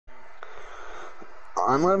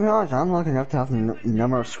I'm gonna be honest, I'm lucky enough to have the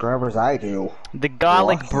number of subscribers I do. The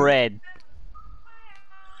garlic Lucky. bread.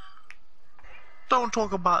 Don't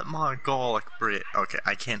talk about my garlic bread. Okay,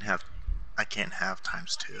 I can't have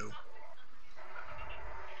 ×2.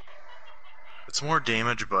 It's more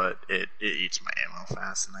damage, but it eats my ammo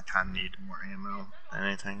fast, and I kind of need more ammo than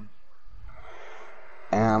anything.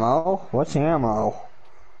 Ammo? What's ammo?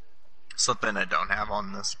 Something I don't have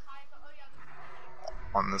on this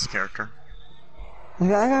character.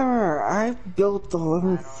 I built the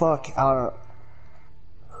living fuck out of...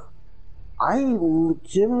 I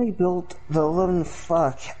legitimately built the living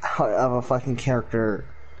fuck out of a fucking character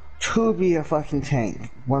to be a fucking tank,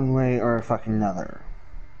 one way or a fucking another.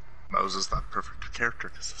 Moses, that perfect character,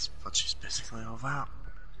 because that's what she's basically all about.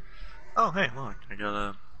 Oh, hey, look, I got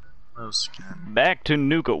a Mose skin. Back to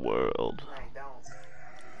Nuka World.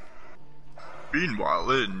 Meanwhile,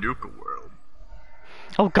 in Nuka World.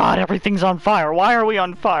 Oh god, everything's on fire. Why are we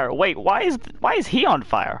on fire? Wait, why is he on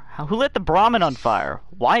fire? Who lit the Brahmin on fire?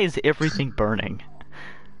 Why is everything burning?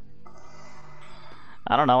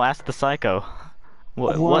 I don't know, ask the psycho.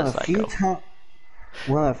 What psycho?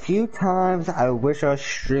 One of the few times I wish I was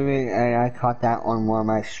streaming and I caught that on one of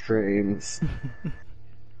my streams.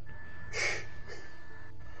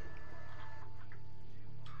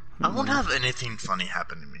 I won't have anything funny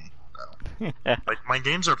happen to me, though. Like, my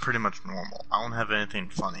games are pretty much normal. I won't have anything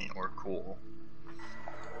funny or cool.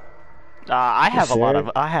 I had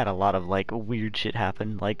a lot of like weird shit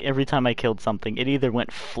happen. Like every time I killed something, it either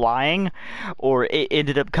went flying, or it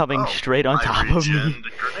ended up coming straight on top of me.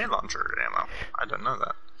 The grenade launcher ammo. I didn't know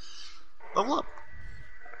that. Level up.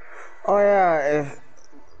 Oh yeah,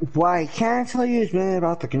 what I can tell you is mainly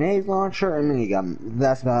about the grenade launcher and minigun.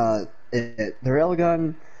 That's about it. The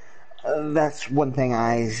railgun, that's one thing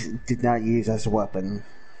I did not use as a weapon.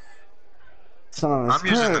 Some of I'm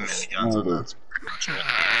using the miniguns, and that's pretty much it.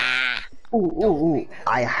 Ooh.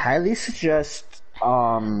 I highly suggest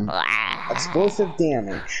explosive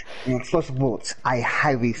damage and explosive bullets. I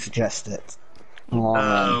highly suggest it.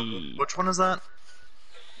 Which one is that?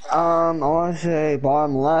 I want to say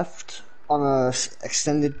bottom left on the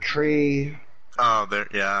extended tree. Oh, there.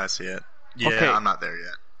 Yeah, I see it. Yeah, Okay. I'm not there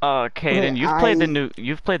yet. Caden, you've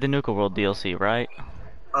played the Nuka World DLC, right?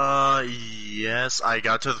 Yes, I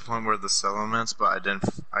got to the point where the settlements, but I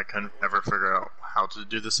couldn't ever figure out how to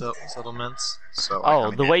do the settlements.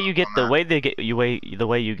 So the way you got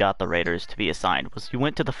the raiders to be assigned was you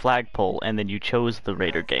went to the flagpole and then you chose the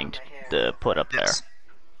raider gang to put up there.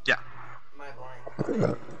 Yeah.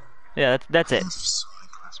 Yeah, that's it.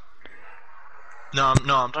 No,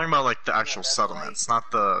 I'm talking about like the actual settlements,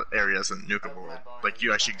 not the areas in Nuka World. Like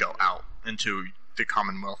you actually go out into the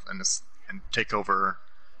Commonwealth and take over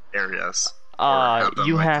areas. I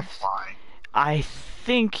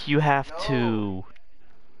think you have to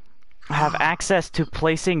have access to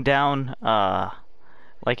placing down,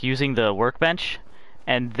 like using the workbench,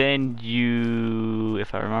 and then you,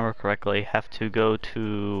 if I remember correctly, have to go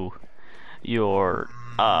to your,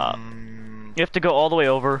 you have to go all the way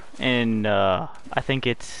over, and I think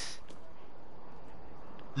it's...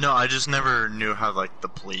 No, I just never knew how, like, to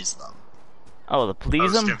please them. Oh, to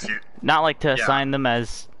please them? Not like to assign them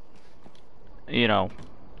as, you know,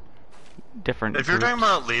 different If you're groups. talking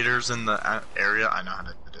about leaders in the area, I know how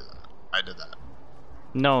to do that. I did that.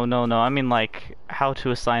 No. I mean, like, how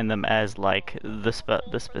to assign them as, like, the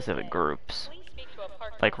specific groups.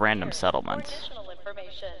 Like, random settlements.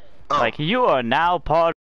 Oh. Like, you are now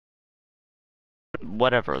part of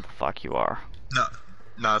whatever the fuck you are.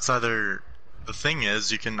 No, it's either... The thing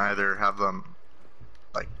is, you can either have them,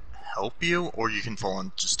 like, help you, or you can full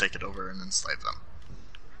on just take it over and enslave them.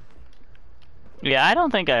 Yeah, I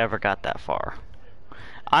don't think I ever got that far.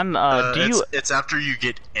 It's after you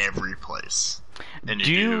get every place. And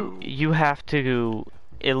you have to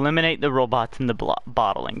eliminate the robots in the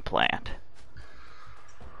bottling plant?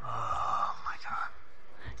 Oh my god.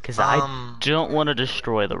 Because I don't want to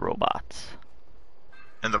destroy the robots.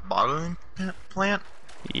 In the bottling plant?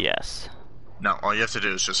 Yes. No, all you have to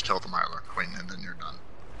do is just kill the Mylar Queen and then you're done.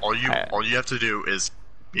 All you have to do is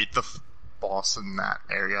beat the boss in that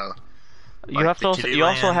area. You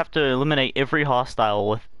also have to eliminate every hostile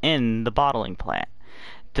within the bottling plant.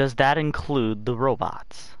 Does that include the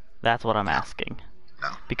robots? That's what I'm asking. No.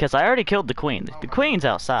 Because I already killed the queen. The queen's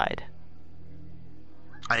outside.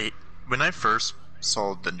 When I first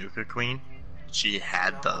saw the Nuka Queen, she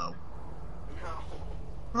had the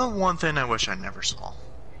one thing I wish I never saw.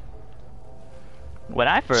 When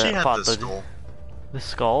I first fought the skull. The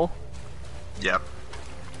skull? Yep.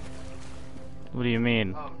 What do you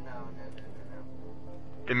mean?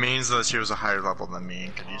 It means that she was a higher level than me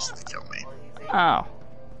and could easily kill me. Oh.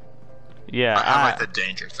 Yeah, I have like the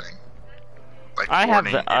danger thing. Like I have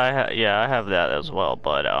warning. yeah, I have that as well,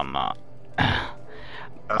 but I have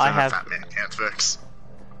a fat man can't fix.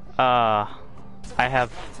 I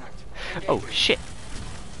have. Oh shit!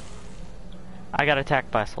 I got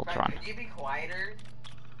attacked by a Sultron. Could you be quieter?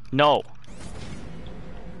 No.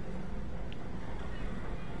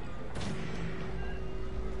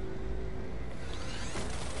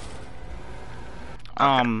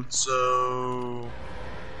 Okay.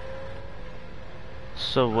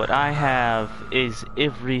 So what I have is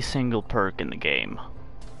every single perk in the game.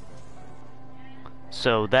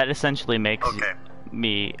 So that essentially makes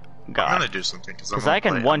me God. I'm gonna do something because I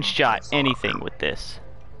can one-shot anything with this.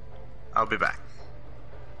 I'll be back.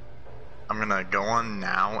 I'm gonna go on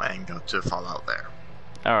now and go to Fallout there.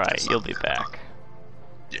 Alright, you'll be back.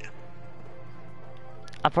 Yeah.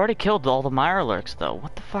 I've already killed all the Mirelurks though.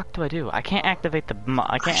 What the fuck do I do? I can't activate the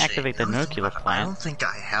activate the nuclear I plant. don't think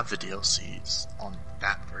I have the DLCs on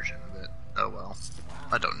that version of it. Oh well.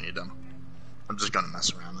 I don't need them. I'm just gonna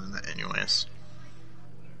mess around in it anyways.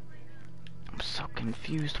 I'm so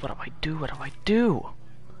confused. What do I do? What do I do?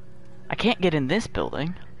 I can't get in this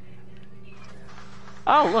building.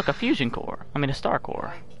 Oh, look, a fusion core. I mean, a star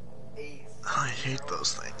core. I hate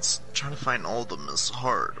those things. Trying to find all of them is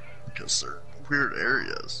hard because they're weird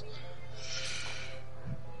areas.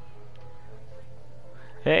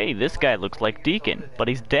 Hey, this guy looks like Deacon, but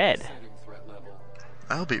he's dead.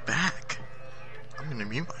 I'll be back. I'm gonna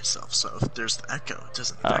mute myself, so if there's the echo, it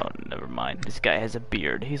doesn't Oh, affect never mind. This guy has a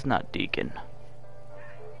beard. He's not Deacon.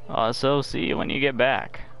 So see you when you get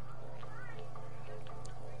back.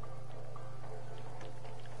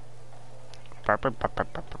 I'll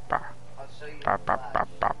show you.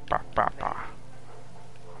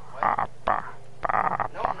 No,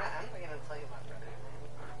 I'm not gonna tell you my brother.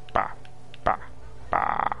 Oh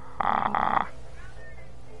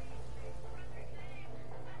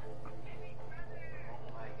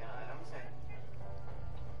my god, I'm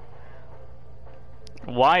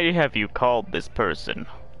saying. Why have you called this person?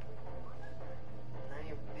 None of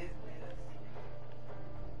your business.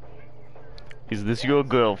 Is this your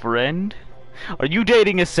girlfriend? Are you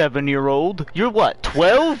dating a 7-year-old? You're what,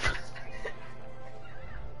 12?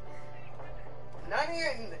 None of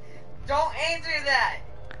your. Don't answer that!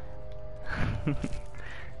 You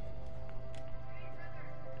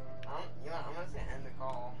know, I'm gonna say end the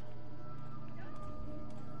call.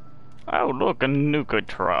 Oh, look, a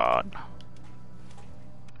Nucatron.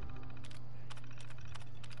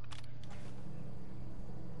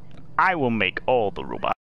 I will make all the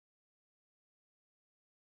robots.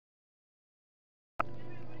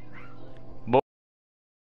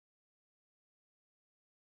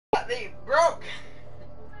 They broke!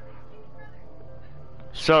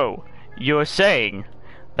 So, you're saying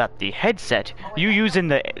that the headset you use in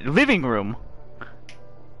the living room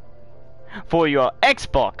for your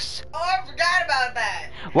Xbox Oh, I forgot about that!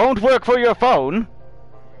 won't work for your phone?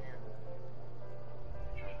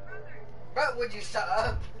 Bro, would you shut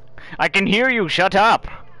up? I can hear you, shut up!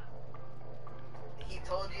 He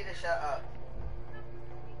told you to shut up.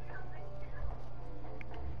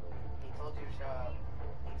 He told you to shut up.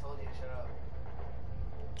 He told you to shut up.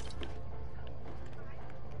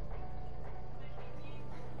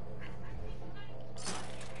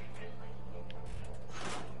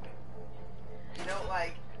 You know,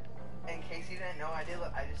 like, in case you didn't know, I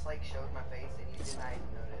just like showed my face and you did not even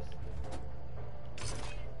notice.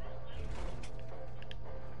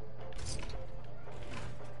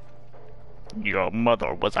 Your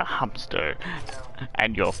mother was a hamster, No.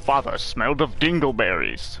 and your father smelled of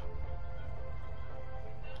dingleberries.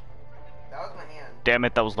 That was my hand. Damn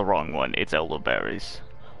it, that was the wrong one. It's elderberries.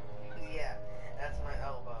 Yeah, that's my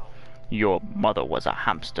elbow. Your mother was a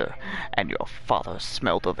hamster, and your father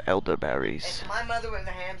smelled of elderberries. If my mother was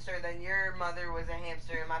a hamster, then your mother was a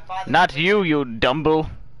hamster, and my father Not was you, you dumble.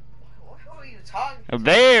 Who are you talking to?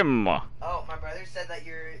 Them! Oh, my brother said that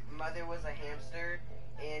your mother was a hamster,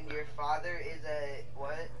 and your father is a...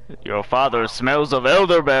 what? Your father smells of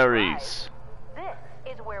elderberries.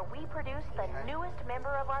 This is where we produce the newest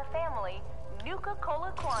member of our family,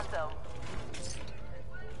 Nuka-Cola Quantum.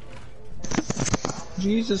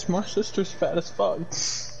 Jesus, my sister's fat as fuck.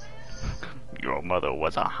 Your mother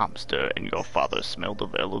was a hamster, and your father smelled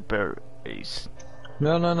of elderberries.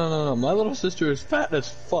 No. My little sister is fat as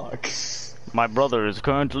fuck. My brother is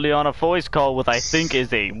currently on a voice call with I think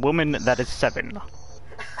is a woman that is 7.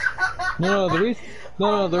 The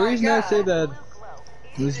reason I say that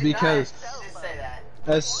is because Just say that.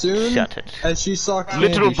 as soon Shut it. as she saw Candy,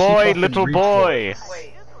 Little she boy, fucking little reached boy.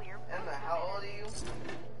 Wait, Emma, how old are you?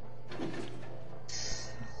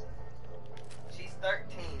 She's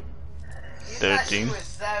 13. thought she 13. was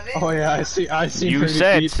 7? Oh yeah, I see. You her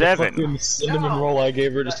said eat the 7. fucking cinnamon roll I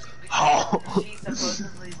gave her. Just She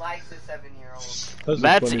supposedly likes a 7-year-old. the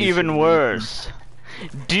That's funniest even shit. worse.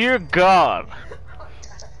 Dear God.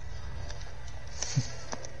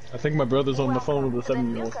 I think my brother's on the phone with a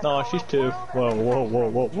 7-year-old. No, she's 2. Whoa, whoa, whoa,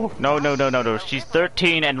 whoa, whoa. No. She's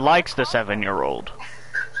 13 and likes the 7-year-old.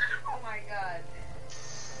 Oh my god.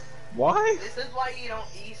 Why? This is why you don't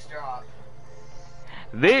eavesdrop.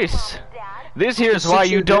 This here is It's why 6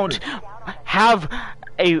 you year don't difference. have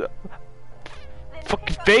a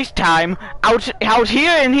fucking FaceTime out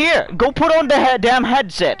here and here. Go put on the damn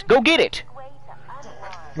headset. Go get it.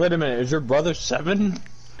 Wait a minute, is your brother 7?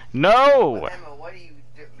 No. Emma, what are you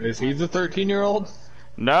doing? Is he the 13-year-old?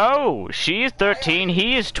 No. She is 13.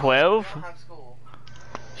 He is 12. You don't have school.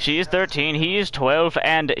 She is 13. He is 12,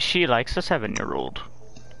 and she likes a 7-year-old.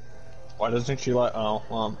 Why doesn't she like? Oh,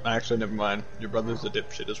 well, actually, never mind. Your brother's a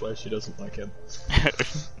dipshit, is why she doesn't like him.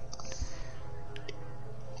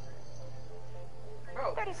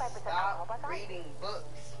 Bro, 35% stop off. reading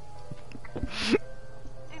books. Do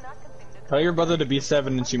not consume Nuka Tell your brother to be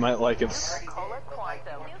 7 and she might like him. Cola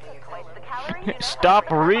Quantum. Nuka twice the calories. Stop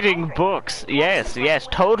reading books. Yes,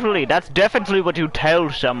 totally. That's definitely what you tell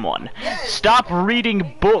someone. Stop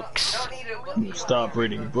reading books. Don't need a book. Stop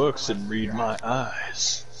reading books and read my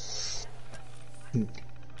eyes.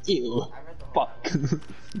 Ew. Fuck.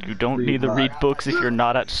 You don't need to read books if you're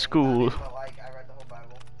not at school. But like, I read the whole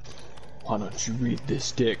Bible. Why don't you read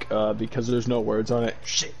this dick? Because there's no words on it.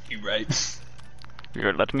 Shit, you right.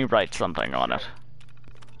 Here, let me write something on it.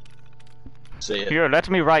 Say it. Here, let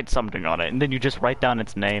me write something on it, and then you just write down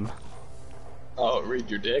its name. Oh, read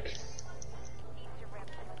your dick.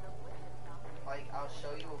 Like, I'll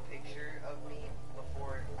show you a picture of me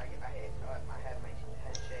before I have my head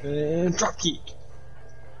shaved. And drop kick.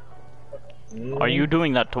 Are you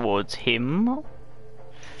doing that towards him?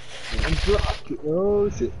 And drop kick. Oh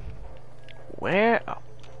shit. Where?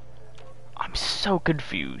 I'm so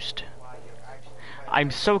confused.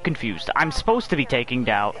 I'm so confused. I'm supposed to be taking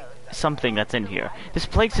down something that's in here. This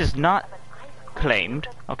place is not claimed.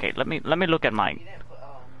 Okay, let me look at mine. You didn't put,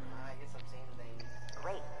 I guess I'm seeing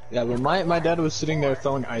things. Yeah, but my dad was sitting there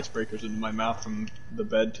throwing icebreakers into my mouth from the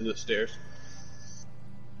bed to the stairs.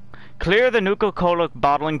 Clear the Nuka-Cola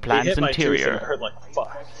bottling He plant's hit my tooth and interior. it hurt like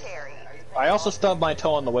fuck. I also stubbed my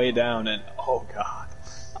toe on the way down and oh god.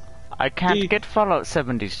 I can't get Fallout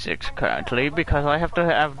 76 currently because I have to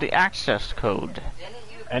have the access code.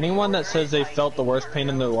 Anyone that says they felt the worst pain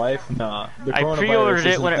in their life, nah. The I coronavirus pre-ordered it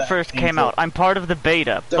isn't when it that first came painful. out. I'm part of the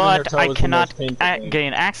beta, Stubbing your but toe I is the cannot most painful thing.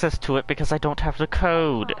 gain access to it because I don't have the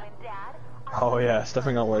code. Oh yeah,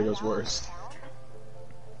 stuffing on Legos worse.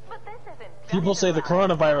 But this isn't People say the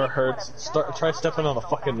coronavirus hurts. Try stepping on a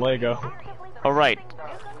fucking Lego. Alright,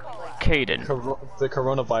 Caden. The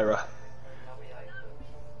coronavirus.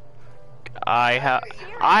 I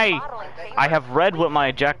have read what my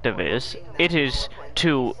objective is. It is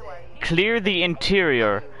to clear the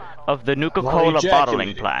interior of the Nuka-Cola While bottling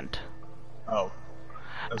ejaculating. plant. Oh.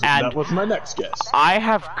 And that was my next guess. I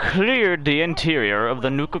have cleared the interior of the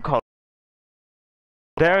Nuka-Cola.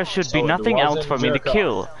 There should So be it nothing else wasn't for me to jerk off.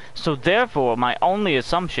 kill. So therefore, my only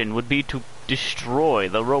assumption would be to destroy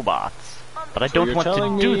the robots. But I So don't you're want to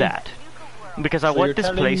telling do me- that. Because I So you're want this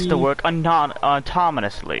telling place to me- work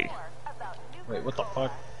autonomously. Wait, what the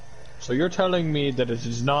fuck? So you're telling me that it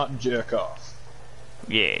is not jerk off?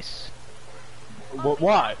 Yes.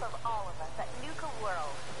 Why? of all of us at Nuka World.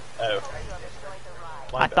 Oh. You have enjoyed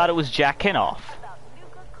the ride. I thought it was jacking off. About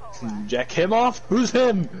Nuka-Cola. Jack him off? Who's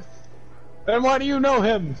him? And why do you know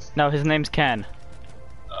him? No, his name's Ken.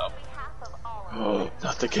 On behalf of all of Oh,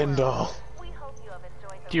 not the Ken doll. we hope you have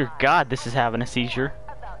enjoyed the Dear ride. God, this is having a seizure.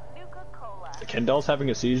 About Nuka-Cola. The Ken doll's having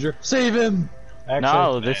a seizure? Save him! Actually,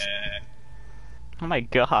 No, this- Oh my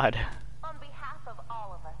God. On behalf of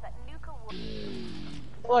all of us at Nuka World.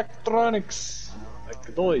 Electronics. Like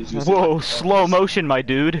the toys. You said Whoa, electronics. slow motion, my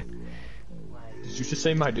dude. Did you just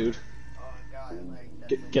say my dude? Oh god,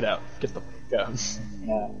 like, Get out. Get the fuck out.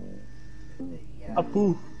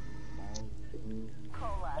 Apu.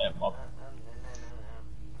 Cola. Yeah, Mop.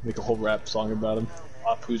 Make a whole rap song about him.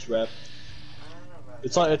 Apu's rap.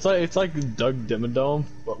 It's like Doug Dimmadome,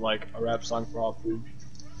 but like a rap song for Apu.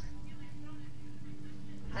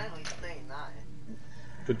 Apparently his name's not.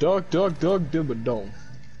 The Doug Dimmadome.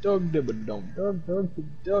 Doug Dimmadome.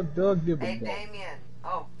 Doug Hey, Dimmadome. Damien.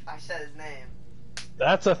 Oh, I said his name.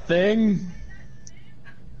 That's a thing?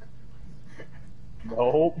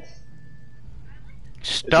 Nope.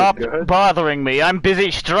 Stop good? bothering me. I'm busy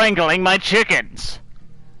strangling my chickens.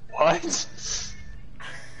 What?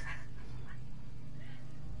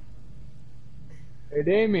 Hey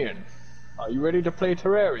Damien, are you ready to play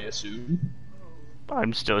Terraria soon?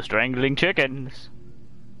 I'm still strangling chickens.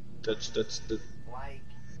 That's Like,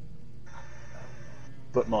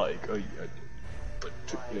 but like, but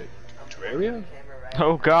Terraria? camera right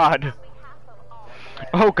Oh God.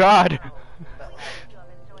 Oh God. but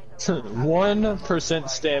like, 1%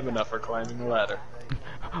 stamina for climbing the ladder.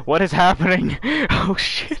 What is happening? Oh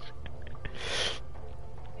shit.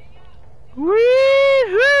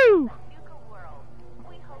 Woo-hoo! Nuka World.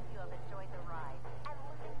 We hope you have enjoyed the ride and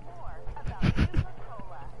learned more about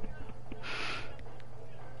Nuka-Cola.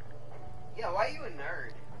 yeah, why are you a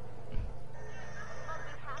nerd? On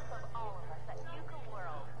behalf of all of us at Nuka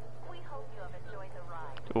World, we hope you have enjoyed the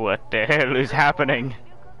ride. What the hell is happening?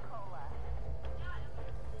 Nuka-Cola.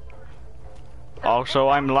 Also,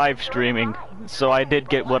 I'm live streaming, so I did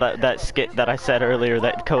get that skit that I said earlier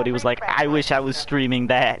that Cody was like, I wish I was streaming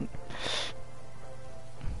that.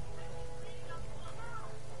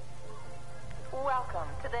 Welcome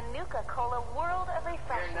to the Nuka-Cola World of You're a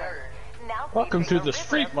Refreshment. nerd. Now Welcome to featuring a the river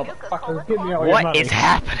street, of Nuka-Cola motherfuckers. Give me all coffee. your What money. is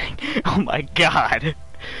happening? Oh my God.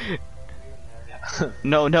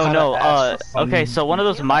 No, no, How no. to ask for Okay, funding. so one of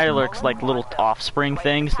those Mirelurks, like little offspring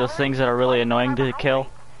things, those things that are really annoying to kill.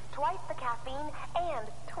 Twice the caffeine and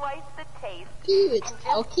twice the taste. Dude, And just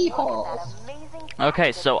look at that amazing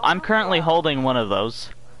Okay, so I'm currently holding one of those.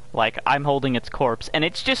 Like, I'm holding its corpse, and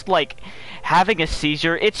it's just like having a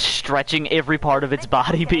seizure. It's stretching every part of its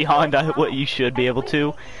body beyond what you should be able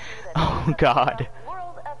to. Oh God.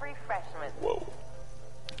 World of Refreshment.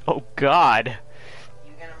 Oh God.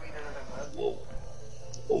 You gonna read another book?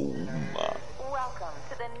 Oh my. Welcome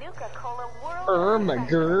to the Nuka-Cola World Oh of my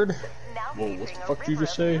Refreshment. god. Now Whoa, what the featuring a fuck did you river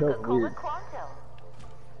just of say? That was Nuka-Cola weird. Quantum.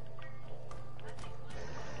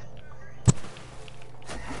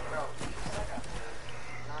 Bro, you suck at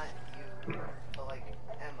this. Not you, but like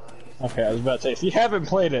Emma. You Okay, I was about to say, if you haven't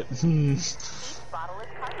played it, Each bottle is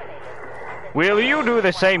carbonated. And Will you do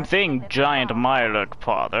the same thing, giant Mirelurk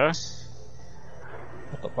father?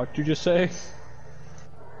 what the fuck did you just say?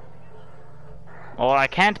 Well, I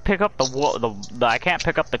can't pick up I can't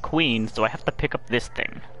pick up the queen, so I have to pick up this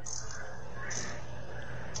thing.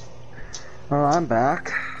 Oh, I'm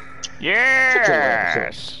back.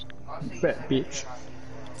 Yes. Fat bitch.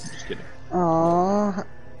 Just kidding. Aw,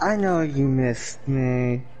 I know you missed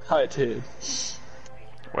me. Hi, Ted.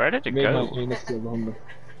 Where did it Made my go? anus feel longer.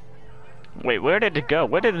 Wait, where did it go?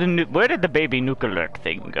 Where did the baby Nuka-Lurk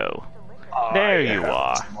thing go? There you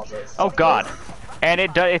are. Oh God. And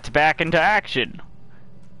it's back into action.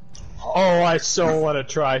 Oh, I so want to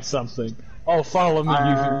try something. Oh, follow me,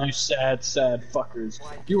 you sad, sad fuckers.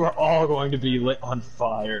 You are all going to be lit on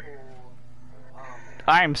fire.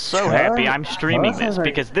 I'm so Sure. happy I'm streaming this Sure.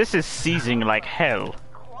 because this is seizing like hell.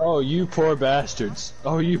 Oh, you poor bastards.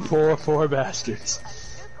 Oh, you poor, poor bastards.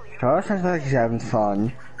 Charles sounds like he's having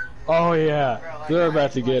fun. Oh, yeah. They're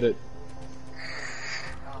about to get it.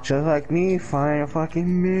 Just like me finding a fucking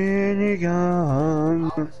minigun. I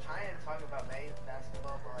was trying to talk about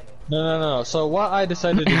basketball, but like, No. So what I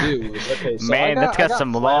decided to do was, okay, so Man, I that's got I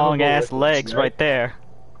some flammable long ass liquids, legs right there.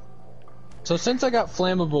 So since I got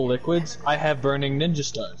flammable liquids, I have burning ninja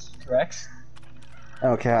stars, correct?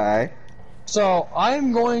 Okay. So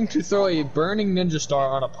I'm going to throw a burning ninja star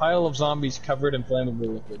on a pile of zombies covered in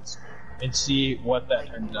flammable liquids and see what that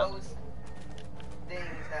turns out. most things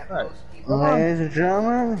that Alright. most people. Ladies and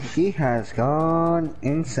gentlemen, he has gone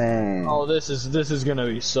insane. Oh, this is gonna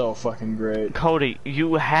be so fucking great. Cody,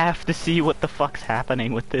 you have to see what the fuck's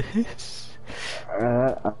happening with this.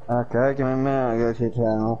 Okay, give me a minute, I'll go to your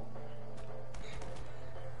channel.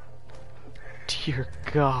 Dear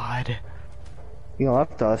God. You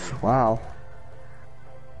left us, wow.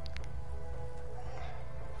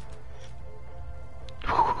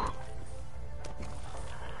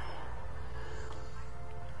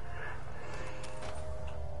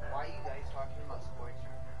 Why are you guys talking about sports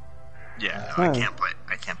right Yeah, Oh. I can't play.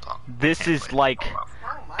 I can't talk. This is like now?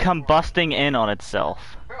 Oh my combusting in on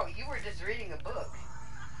itself. Bro, you were just reading a book.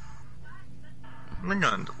 I'm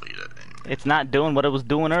gonna delete it. Anyway. It's not doing what it was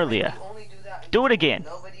doing earlier. You only do that. Do it again.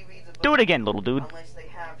 Nobody reads a book Do it again, little dude. unless they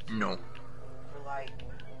have to No, for like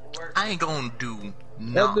work. I ain't gonna do That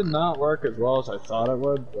did nothing. not work as well as I thought it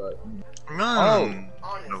would, but I'm gonna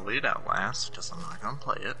honestly. delete Outlast, just I'm not gonna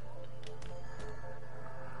play it.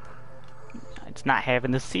 It's not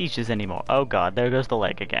having the seizures anymore. Oh God, there goes the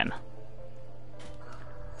leg again.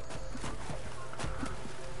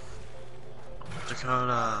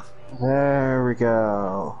 Dakota. There we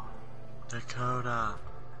go. Dakota.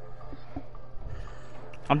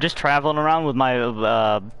 I'm just traveling around with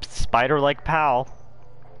my spider-like pal.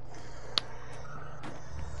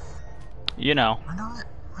 You know.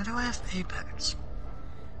 Why do I have Apex?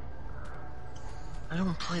 I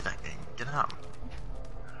don't play that game. Get out.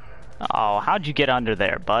 Oh, how'd you get under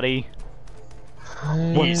there, buddy?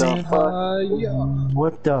 What Easy. the fuck?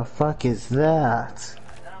 What the fuck is that?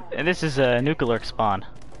 And this is a nuclear spawn.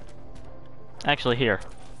 Actually, here.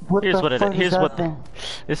 What Here's the what it. fuck is Here's that what. thing?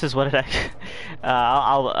 This is what it actually.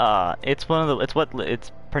 It's one of the. It's what.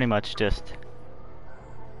 It's pretty much just.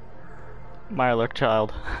 Mirelurk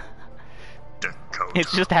child. Dakota.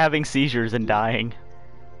 It's just having seizures and dying.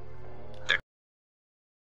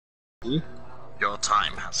 Your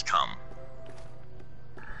time has come.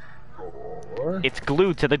 Or It's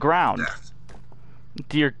glued to the ground. Death.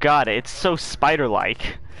 Dear God, it's so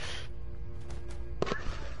spider-like.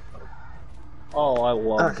 oh, I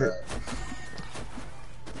love Okay.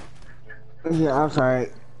 that. Yeah, I'm sorry.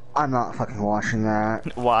 I'm not fucking watching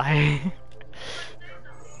that. Why?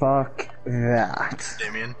 Fuck that.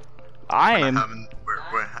 Damien, I we're am. not having,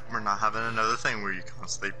 we're not having another thing where you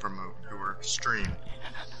constantly promote your stream.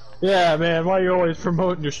 Yeah, man, why are you always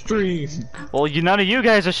promoting your stream? Well, none of you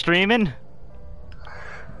guys are streaming.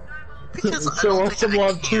 Because I Show don't us some think I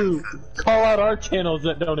love can. too. Call out our channels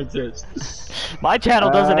that don't exist. My channel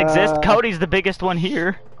doesn't exist. Uh, Cody's the biggest one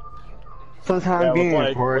here. For the time Yeah, being, with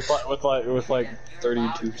of course. with like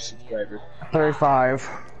 32 subscribers. 35.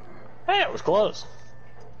 Hey, it was close.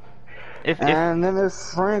 If And then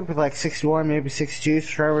there's Frank with like 61, maybe 62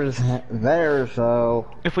 subscribers there, so...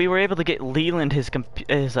 if we were able to get Leland his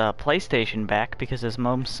PlayStation back because his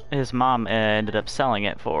mom ended up selling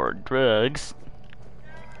it for drugs,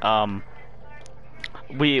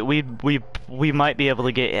 we might be able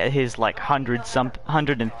to get his like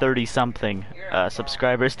 130 something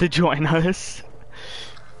subscribers to join us.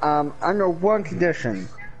 Under one condition.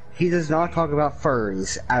 He does not talk about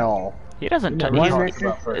furries at all. He doesn't. Never One talked mission-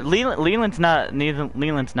 about first. Leland's not.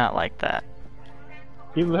 Leland's not like that.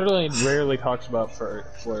 He literally rarely talks about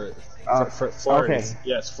flurries. okay.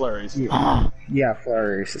 Yes, flurries. Yeah,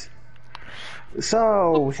 furries.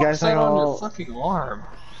 So, you guys What's that on your know... fucking arm?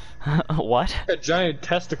 What? A giant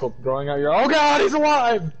testicle growing out your. Oh God, he's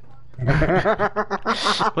alive!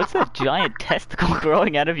 What's that giant testicle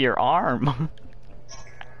growing out of your arm?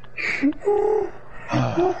 Well,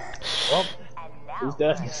 And he's now,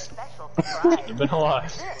 dead. for your special surprise, He's been alive.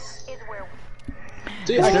 this is where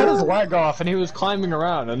See, I cut his leg off and he was climbing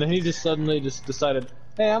around, and then he just suddenly just decided,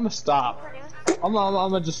 hey, I'm gonna stop. I'm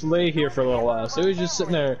gonna just lay here for a little while. So he was just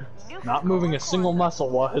sitting there, not moving a single muscle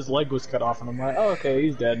while his leg was cut off, and I'm like, oh, okay,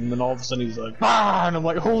 he's dead. And then all of a sudden he's like, ah, and I'm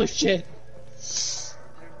like, holy shit.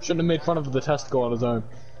 Shouldn't have made fun of the testicle on his arm.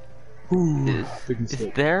 Ooh, big Is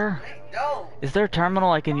mistake. there No. a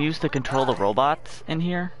terminal I can use to control the robots in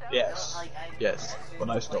here? Yes, yes, but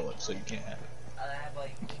I stole it, so you can't have it.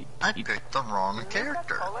 I picked the wrong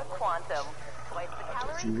character. Polar Quantum. Twice the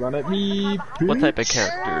calories, You run at me, What type of bitch.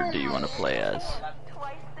 character do you want to play as?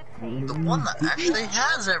 twice the taste. The one that actually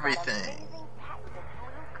has everything.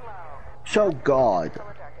 So, God.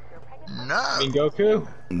 No. I mean, Goku?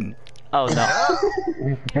 Oh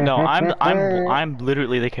no, no, I'm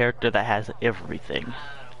literally the character that has everything.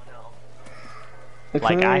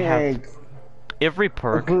 Like, I have every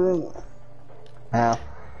perk. Okay,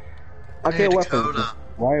 Hey, weapons. Dakota.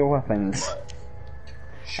 Why are weapons?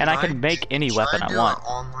 And I can make any should weapon I do want. An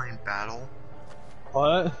online battle?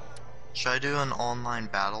 What? Should I do an online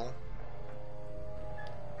battle?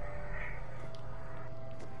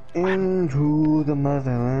 Into the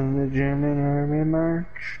motherland, the German army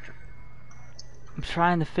marched. I'm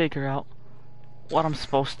trying to figure out what I'm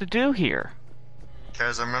supposed to do here.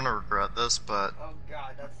 Guys, I'm gonna regret this, but Oh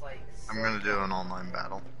god, that's like. I'm gonna do an online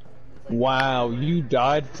battle. Wow, you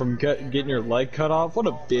died from getting your leg cut off? What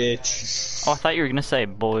a bitch. Oh, I thought you were gonna say,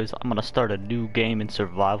 boys, I'm gonna start a new game in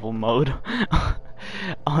survival mode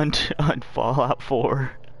on Fallout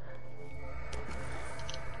 4.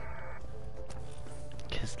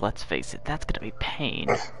 Cause let's face it, that's gonna be pain.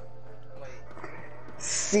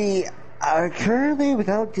 See, currently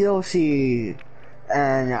without DLC,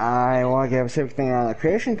 and I want to get a specific thing on the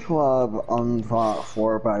Creation Club on Fallout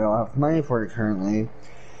 4, but I don't have money for it currently.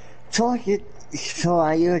 Till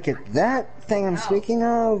I either get that thing I'm speaking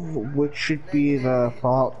of, which should be the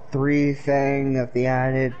Fallout 3 thing that they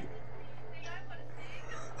added.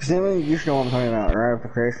 Because you should know what I'm talking about, right? With the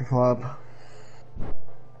Creation Club.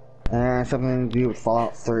 And something to do with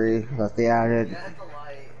Fallout 3 that they added. That's a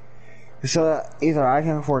lie. So either I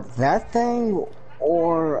can afford that thing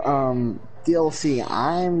or DLC.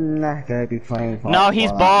 I'm not gonna be playing Fallout. No,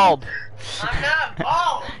 he's bald. I'm not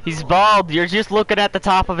bald! He's bald. You're just looking at the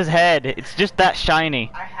top of his head. It's just that shiny.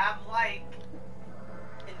 I have like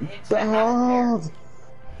an inch and a half hair. Bald.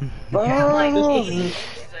 Like Bob! pieces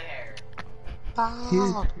of hair.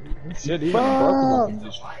 Shit, even broken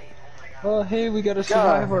condition. Oh, hey, we got a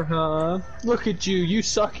survivor, huh? Look at you, you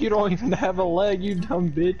suck, you don't even have a leg, you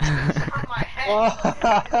dumb bitch. On my head.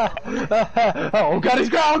 Oh god, he's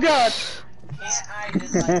gone, oh god! Can't I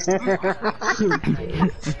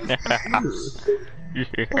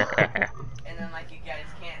just and then like you guys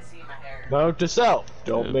can't see my hair. Note to self,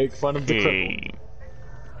 don't make fun of the cripple.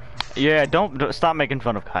 Yeah, don't stop making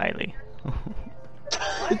fun of Kylie.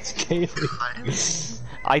 It's Kaylee.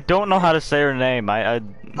 I don't know how to say her name. How do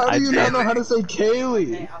you not know how to say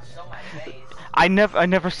Kaylee? I'll show my face. I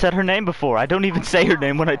never said her name before. I don't even say her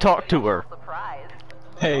name when I talk to her.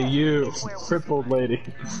 Hey, you, crippled lady.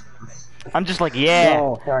 I'm just like, yeah,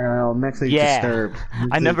 No, mentally yeah. disturbed.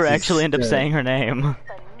 I never actually end up saying her name.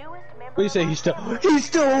 What do you say? He's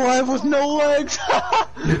still alive with no legs.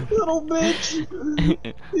 Little bitch.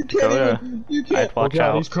 You can't even. You can't. Watch oh god,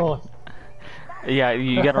 out. he's crawling. Yeah,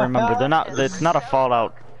 you gotta remember, it's not a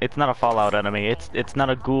Fallout. It's not a Fallout enemy. It's not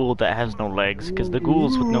a ghoul that has no legs, because the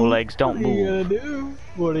ghouls with no legs don't What are you move. gonna do?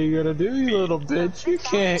 What are you gonna do, you little bitch? You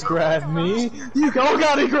can't grab me. You oh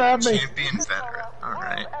god, he grabbed me. Champion veteran.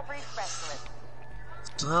 Alright.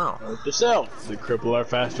 So, Note to self: the cripple are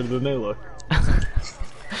faster than they look.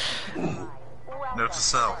 note to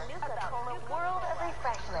self.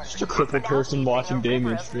 Just a crippled person watching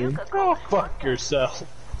Damien stream. Oh, fuck yourself.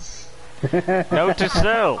 Note to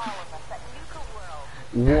self: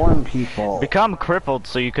 Warn people. become crippled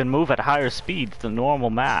so you can move at higher speeds than normal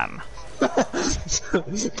man.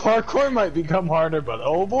 Parkour might become harder, but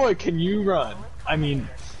oh boy, can you run? I mean,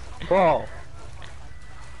 crawl.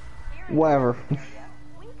 Whatever.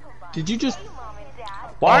 Did you just?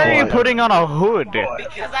 Why are you I- putting on a hood?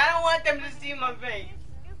 Because I don't want them to see my face.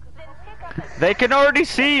 They can already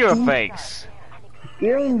see your face.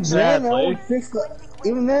 Even then, that won't fix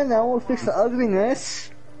the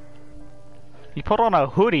ugliness. He put on a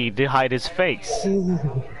hoodie to hide his face.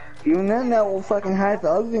 Even then, that will fucking hide the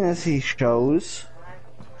ugliness he shows.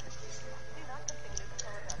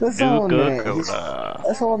 Let's all admit, Coca-Cola.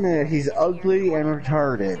 let's all admit he's ugly and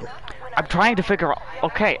retarded. I'm trying to figure out.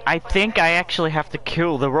 Okay, I think I actually have to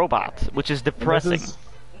kill the robot, which is depressing.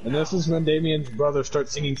 And this is when Damien's brother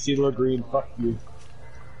starts singing CeeLo Green, fuck you.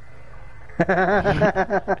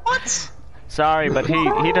 Sorry, but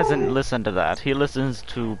he doesn't listen to that. He listens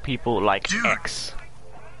to people like Dude. X.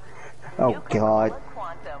 Oh god.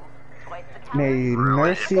 May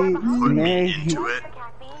mercy, Put me may, into it.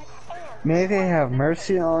 may they have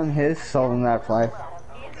mercy on his soul in that life.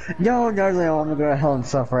 No, I want to go to hell and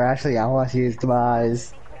suffer. Actually, I want to use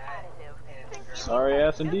demise. Sorry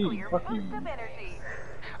ass indeed, fuck you.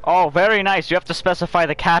 Oh, very nice. You have to specify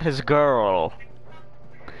the cat is girl.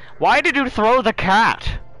 Why did you throw the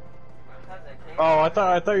cat? Oh, I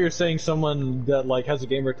thought you were saying someone that like has a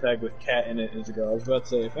gamer tag with cat in it is a girl. I was about to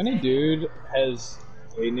say, if any dude has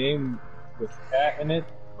a name with cat in it,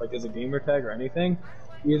 like as a gamer tag or anything,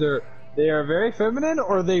 either they are very feminine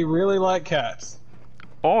or they really like cats.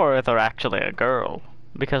 Or they're actually a girl.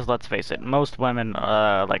 Because let's face it, most women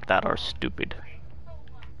like that are stupid.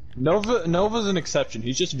 Nova's an exception.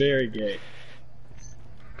 He's just very gay.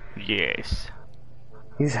 Yes.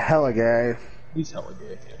 He's hella gay. He's hella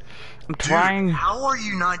gay. I'm trying. Dude, how are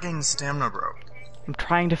you not getting stamina, bro? I'm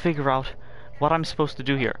trying to figure out what I'm supposed to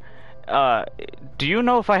do here. Do you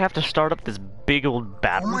know if I have to start up this big old Oh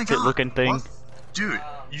bat my god. looking thing? What? Dude,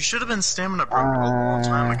 you should have been stamina broke a long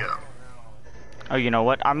time ago. Oh, you know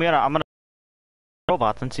what? I'm gonna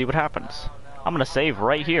robots and see what happens. I'm gonna save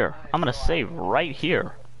right here. I'm gonna save right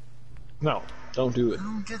here. No, don't do it. I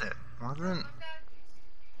don't get it. Why didn't...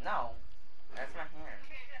 No. That's my hand.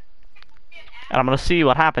 And I'm gonna see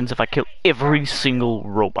what happens if I kill every single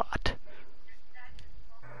robot.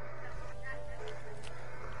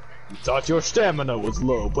 You thought your stamina was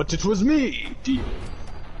low, but it was me.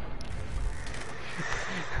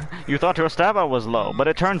 You thought your stamina was low, but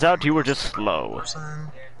it turns out you were just slow.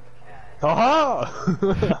 Haha!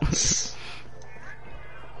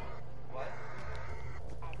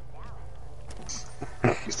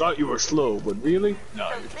 You thought you were slow, but really? No.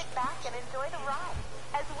 Sit back and enjoy the ride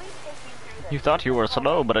as we take you through the You thought you were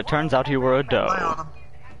slow, but it turns out you were a Hi, doe. Autumn.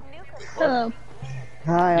 Hello.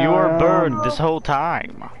 Hi, You were burned this whole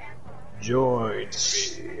time. Join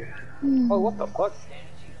me. Oh, what the fuck?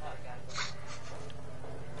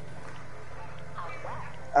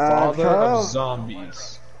 Father hello. of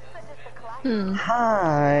zombies.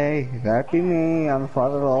 Hi, that be me. I'm the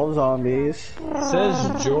father of all zombies.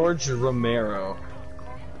 Says George Romero.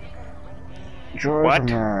 George What?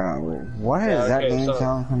 Romero. What Yeah, does that okay, name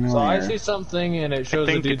sound familiar? so I see something and it I shows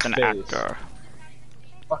a think dude's it's an face. actor.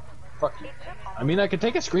 Fuck Fuck you. I mean, I could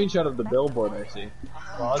take a screenshot of the billboard I see.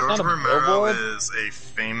 Well, it's George not a Romero billboard. is a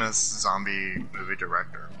famous zombie movie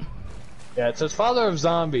director. Yeah, it says father of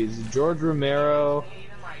zombies, George Romero,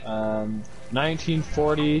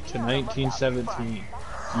 1940 to 1917.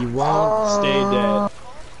 You won't stay dead.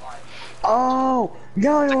 Oh,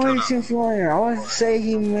 no, it Dakota. already seems familiar. I want to say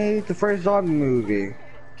he made the first zombie movie.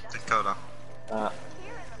 Dakota. Uh,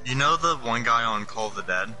 You know the one guy on Call of the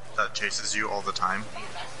Dead that chases you all the time?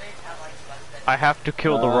 I have to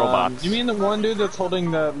kill the robots. You mean the one dude that's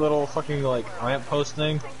holding that little fucking, like, lamp post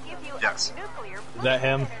thing? Yes. Is that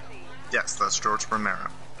him? Yes, that's George Romero.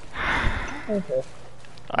 Okay.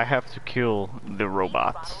 I have to kill the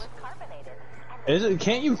robots.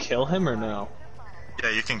 Can't you kill him or no? Yeah,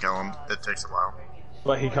 you can kill him. It takes a while.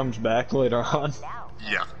 But he comes back later on?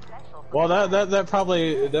 Yeah. Well, that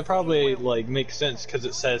probably like makes sense because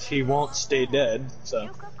it says he won't stay dead. So,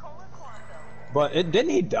 but didn't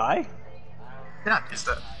he die? Yeah, he's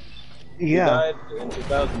dead. He Yeah. died in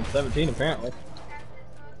 2017 apparently.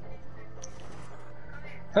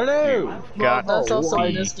 Hello. God, That's also why-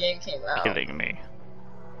 when this game came out. killing me.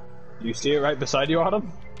 You see it right beside you,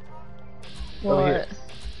 Autumn? Over here.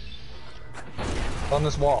 What? On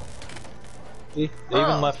this wall. See? They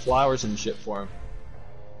even Oh. left flowers and shit for him.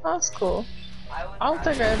 That's cool. I don't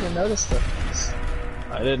think I ever noticed this.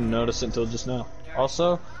 I didn't notice it until just now.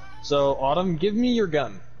 Also, so Autumn, give me your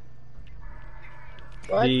gun.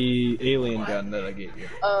 What? The alien gun that I gave you.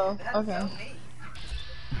 Oh, okay.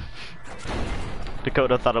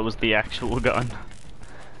 Dakota thought it was the actual gun.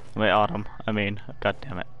 Wait, Autumn. I mean, god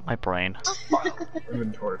damn it, my brain.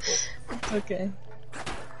 Inventory full. It's okay.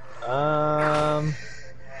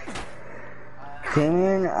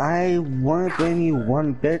 Damien, I won't blame you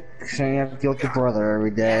one bit saying you have to deal with your brother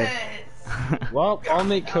every day. Well, I'll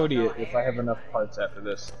make Cody it if I have enough parts after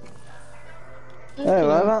this. Hey,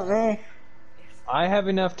 what about me? I have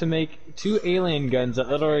enough to make 2 alien guns that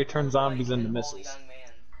literally turn zombies into missiles.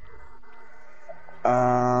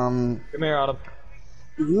 Come here, Autumn.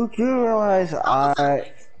 You do realize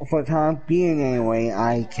for the time being anyway,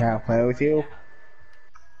 I can't play with you?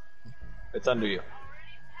 It's under you.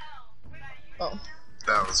 Oh.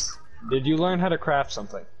 That was... Did you learn how to craft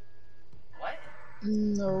something?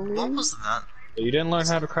 No. What was that? You didn't learn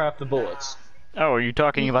how to craft the bullets. Oh, are you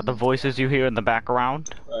talking about the voices you hear in the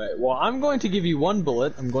background? Alright, well, I'm going to give you 1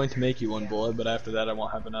 bullet. I'm going to make you 1 bullet, but after that I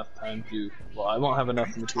won't have enough time to... Well, I won't have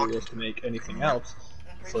enough materials to make anything else.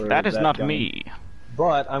 For That is not gun. me.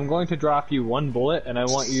 But I'm going to drop you 1 bullet, and I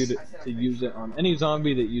want you to use it on any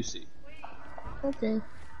zombie that you see. Okay.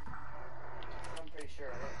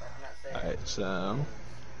 Alright, so...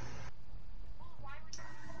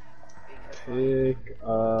 Pick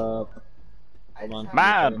up... Hold on.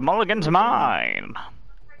 Mad Mulligan's mine.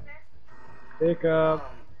 Pick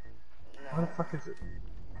up... What the fuck is it?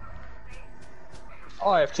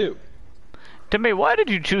 Oh, I have 2. Timmy, why did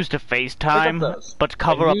you choose to FaceTime, those. but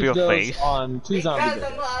cover And up use your those face? on 2 zombie Because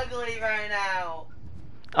guns. I'm ugly right now.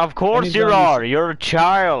 Of course Any you zombies- are. You're a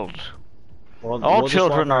child. Well, All we'll just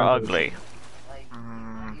children walk are around with- ugly.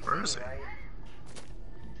 Where is he?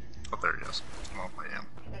 Oh, there he is. Well, I am.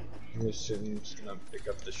 I'm just gonna pick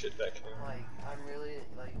up the shit back here. Like, I'm really,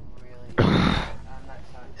 I'm not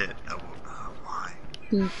trying. Hit. Oh, why?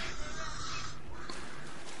 Hmm.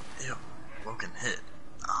 Ew. Woken hit.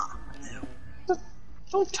 Ah, ew.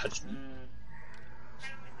 Don't touch me.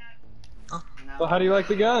 Oh. So how do you like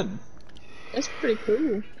the gun? That's pretty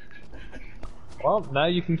cool. Well, now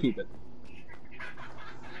you can keep it.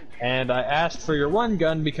 And I asked for your 1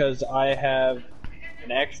 gun because I have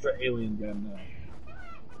an extra alien gun now.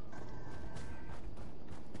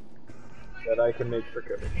 That I can make for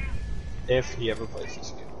Cody. If he ever plays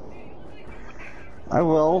this game. I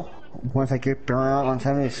will, once I get burned out on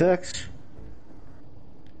 76.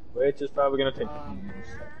 Which is probably gonna take a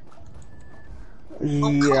few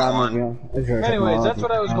years. Yeah, come I'm maybe. Anyways, that's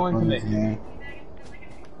what I was going to make.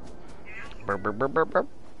 Burp, burp, burp, burp, burp.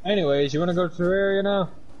 Anyways, you wanna go to Terraria now?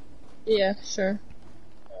 Yeah, sure.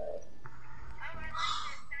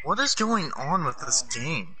 What is going on with this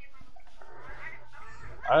game?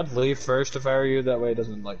 I'd leave first if I were you, that way it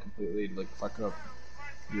doesn't like completely like fuck up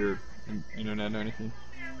your internet or anything.